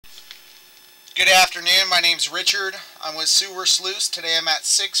Good afternoon. My name's Richard. I'm with Sewer Sluice. Today I'm at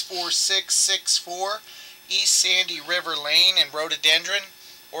 64664 East Sandy River Lane in Rhododendron,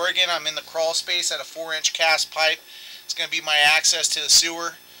 Oregon. I'm in the crawl space at a 4-inch cast pipe. It's going to be my access to the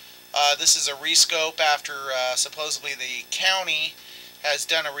sewer. This is a rescope after supposedly the county has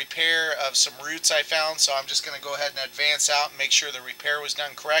done a repair of some roots I found, so I'm just going to go ahead and advance out and make sure the repair was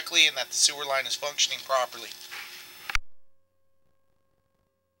done correctly and that the sewer line is functioning properly.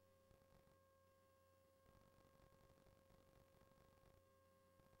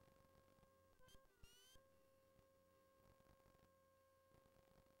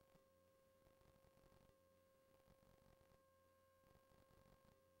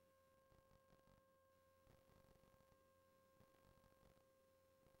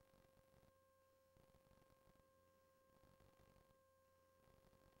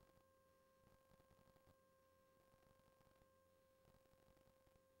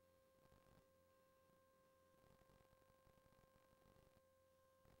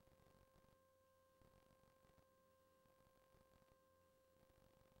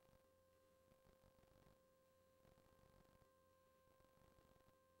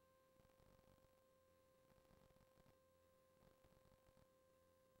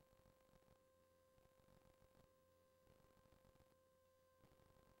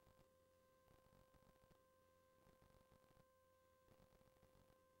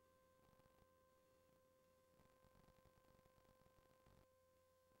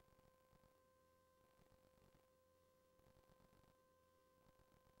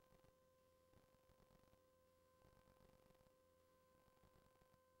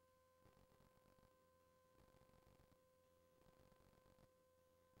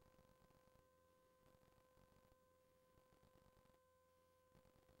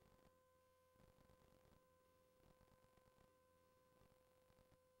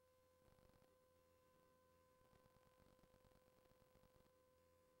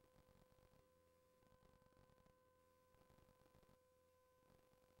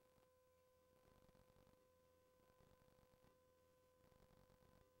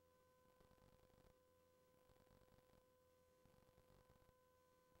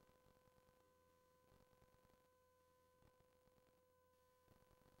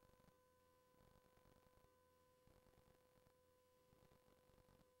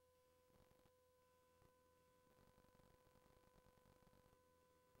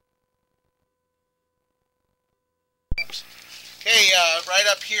 Okay, right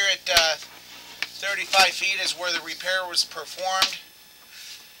up here at 35 feet is where the repair was performed.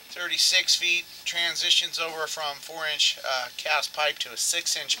 36 feet transitions over from 4-inch cast pipe to a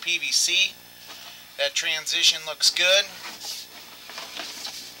 6-inch PVC. That transition looks good.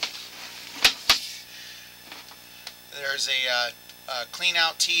 There's a clean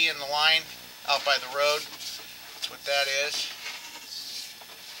out tee in the line out by the road. That's what that is.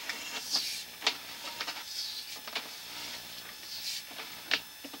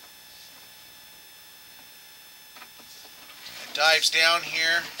 It dives down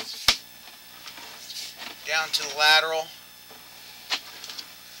here, down to the lateral.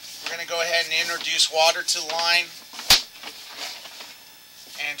 We're going to go ahead and introduce water to the line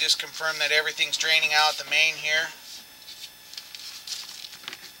and just confirm that everything's draining out the main here.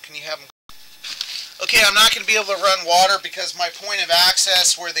 Can you have them? Okay, I'm not going to be able to run water because my point of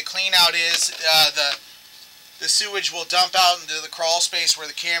access where the clean out is, the sewage will dump out into the crawl space where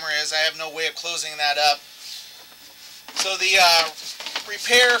the camera is. I have no way of closing that up. So the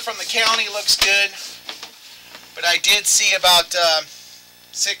repair from the county looks good, but I did see about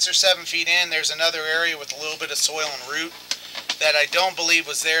 6 or 7 feet in, there's another area with a little bit of soil and root that I don't believe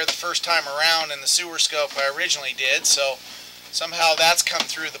was there the first time around in the sewer scope I originally did. So somehow that's come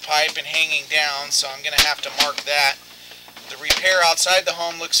through the pipe and hanging down, so I'm going to have to mark that. The repair outside the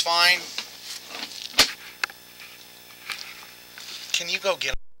home looks fine. Can you go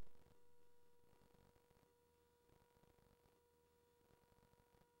get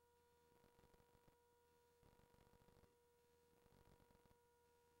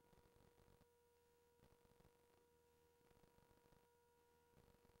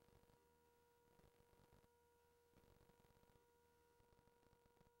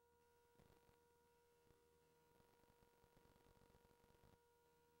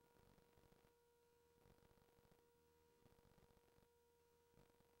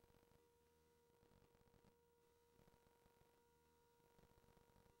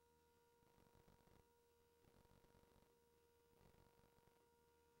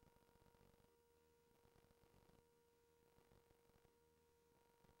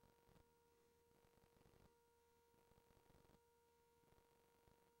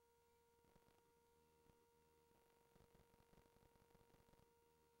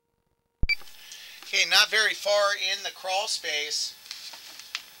Okay, not very far in the crawl space,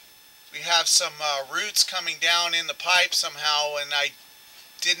 we have some roots coming down in the pipe somehow, and I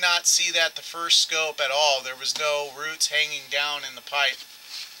did not see that the first scope at all. There was no roots hanging down in the pipe.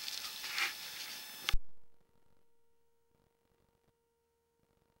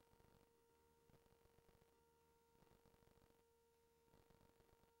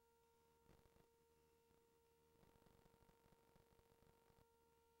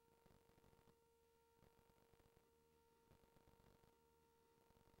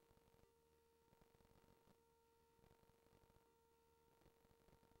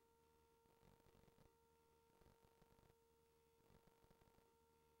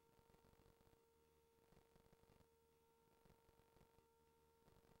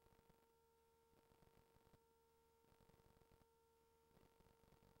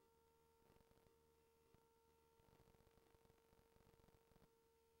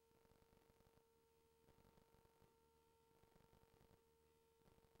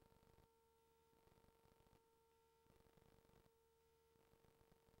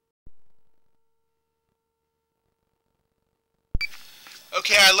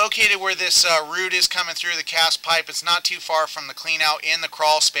 Okay, I located where this root is coming through the cast pipe. It's not too far from the clean out in the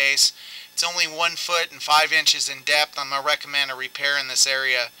crawl space. It's only 1 foot and 5 inches in depth. I'm going to recommend a repair in this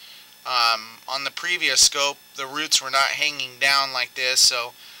area. On the previous scope, the roots were not hanging down like this,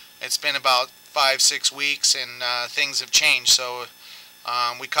 so it's been about 5-6 weeks and things have changed. So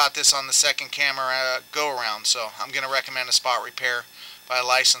we caught this on the second camera go around, so I'm going to recommend a spot repair by a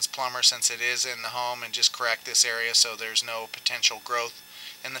licensed plumber since it is in the home, and just correct this area so there's no potential growth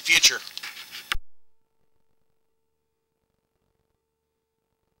in the future.